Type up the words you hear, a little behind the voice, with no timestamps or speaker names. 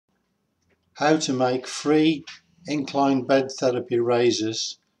How to make free incline bed therapy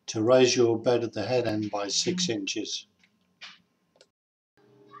raisers to raise your bed at the head end by 6 inches.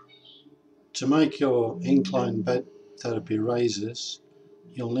 To make your incline bed therapy raisers,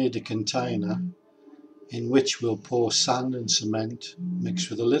 you'll need a container in which we'll pour sand and cement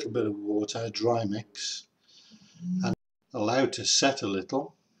mixed with a little bit of water, dry mix, and allow to set a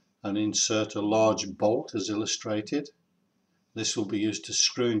little and insert a large bolt as illustrated. This will be used to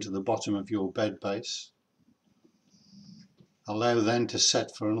screw into the bottom of your bed base. Allow then to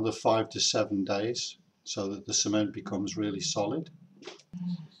set for another 5 to 7 days so that the cement becomes really solid.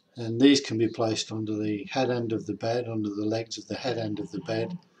 And these can be placed under the head end of the bed, under the legs of the head end of the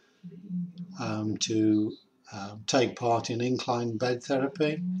bed, to take part in incline bed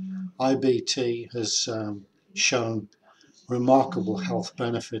therapy. IBT has shown remarkable health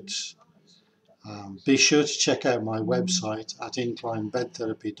benefits. Be sure to check out my website at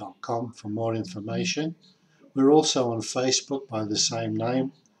inclinebedtherapy.com for more information. We're also on Facebook by the same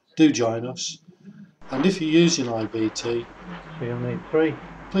name. Do join us. And if you're using IBT, so you'll need 3.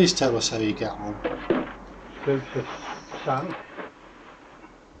 Please tell us how you get on. Scoops of sand.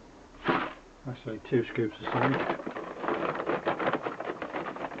 Actually 2 scoops of sand.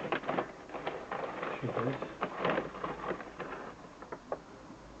 Should it.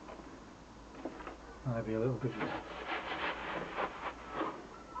 Maybe a little bit.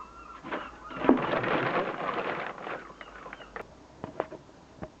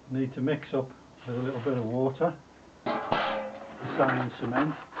 Need to mix up with a little bit of water, the sand and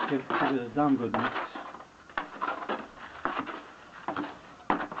cement. Give it a damn good mix.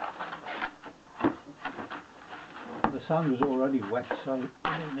 The sand was already wet, so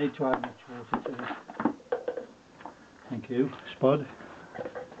I didn't need to add much water to it. Thank you, Spud.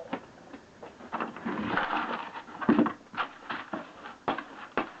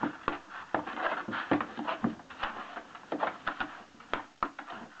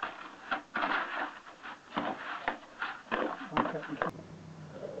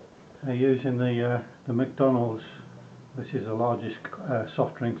 Using the McDonald's, this is the largest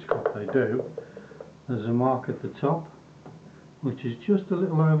soft drinks cup they do. There's a mark at the top which is just a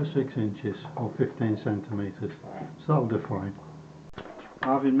little over 6 inches or 15 centimetres, so that'll do fine.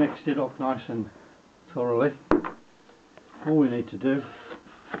 Having mixed it up nice and thoroughly, all we need to do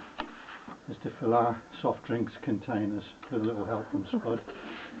is to fill our soft drinks containers with a little help from Spud.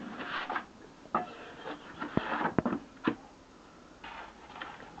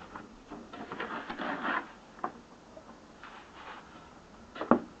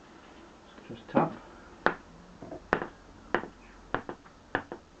 Just tap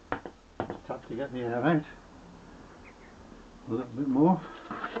to get the air out. A little bit more.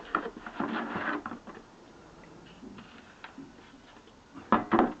 A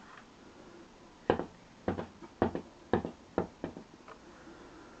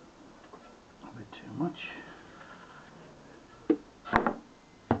bit too much.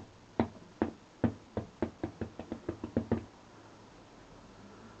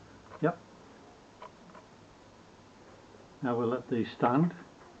 Yep. Now we'll let these stand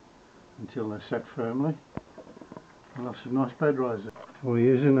until they're set firmly. We'll have some nice bed risers. We're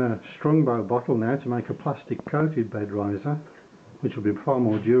using a strongbow bottle now to make a plastic coated bed riser, which will be far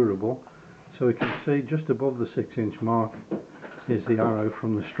more durable. So we can see just above the 6-inch mark is the arrow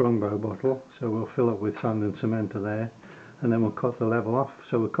from the strongbow bottle. So we'll fill it with sand and cement to there, and then we'll cut the level off.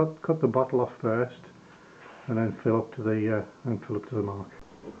 So we'll cut the bottle off first, and then fill up to the mark.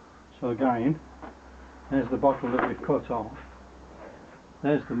 So again, there's the bottle that we've cut off.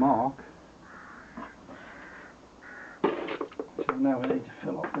 There's the mark. So now we need to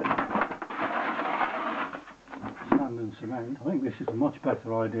fill up the sand and cement. I think this is a much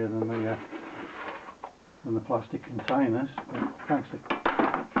better idea than the plastic containers, but thanks to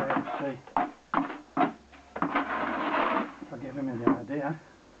KFC for giving me the idea.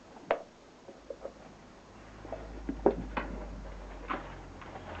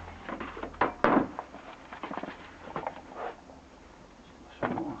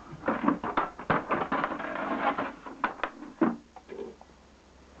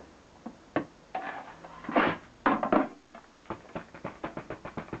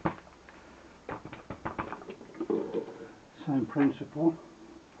 Same principle.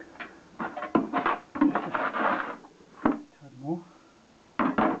 Add more.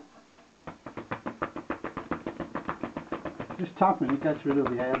 Just tapping it gets rid of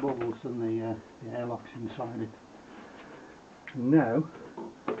the air bubbles and the airlocks inside it. And now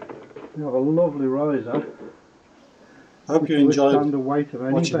we have a lovely riser. Hope you enjoyed the weight of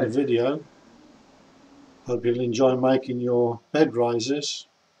any watching bed. the video. Hope you'll enjoy making your bed risers.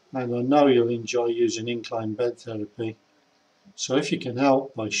 and I know you'll enjoy using incline bed therapy. So if you can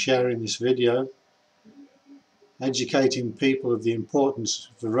help by sharing this video, educating people of the importance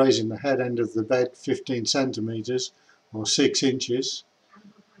of raising the head end of the bed 15 centimetres or 6 inches,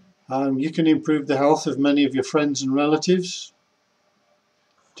 you can improve the health of many of your friends and relatives.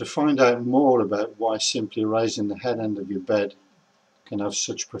 To find out more about why simply raising the head end of your bed can have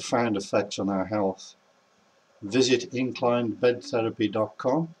such profound effects on our health, visit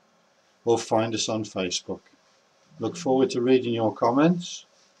inclinedbedtherapy.com or find us on Facebook. Look forward to reading your comments.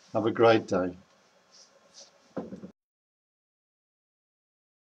 Have a great day.